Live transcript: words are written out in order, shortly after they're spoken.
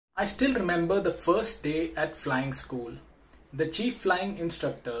I still remember the first day at flying school. The chief flying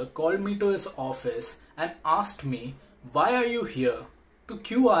instructor called me to his office and asked me, "Why are you here? तो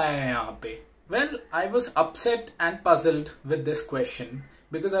क्यों आया है यहाँ पे?" Well, I was upset and puzzled with this question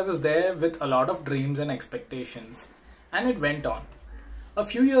because I was there with a lot of dreams and expectations, and it went on. A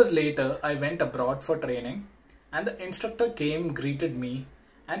few years later, I went abroad for training, and the instructor came, greeted me,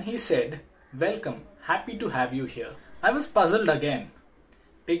 and he said, "Welcome, happy to have you here." I was puzzled again.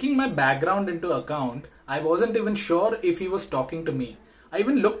 Taking my background into account, I wasn't even sure if he was talking to me. I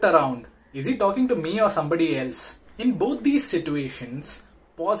even looked around. Is he talking to me or somebody else? In both these situations,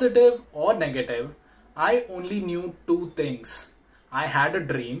 positive or negative, I only knew two things. I had a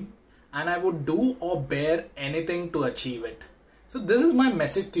dream and I would do or bear anything to achieve it. So this is my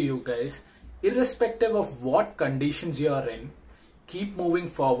message to you guys. Irrespective of what conditions you are in, keep moving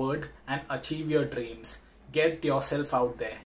forward and achieve your dreams. Get yourself out there.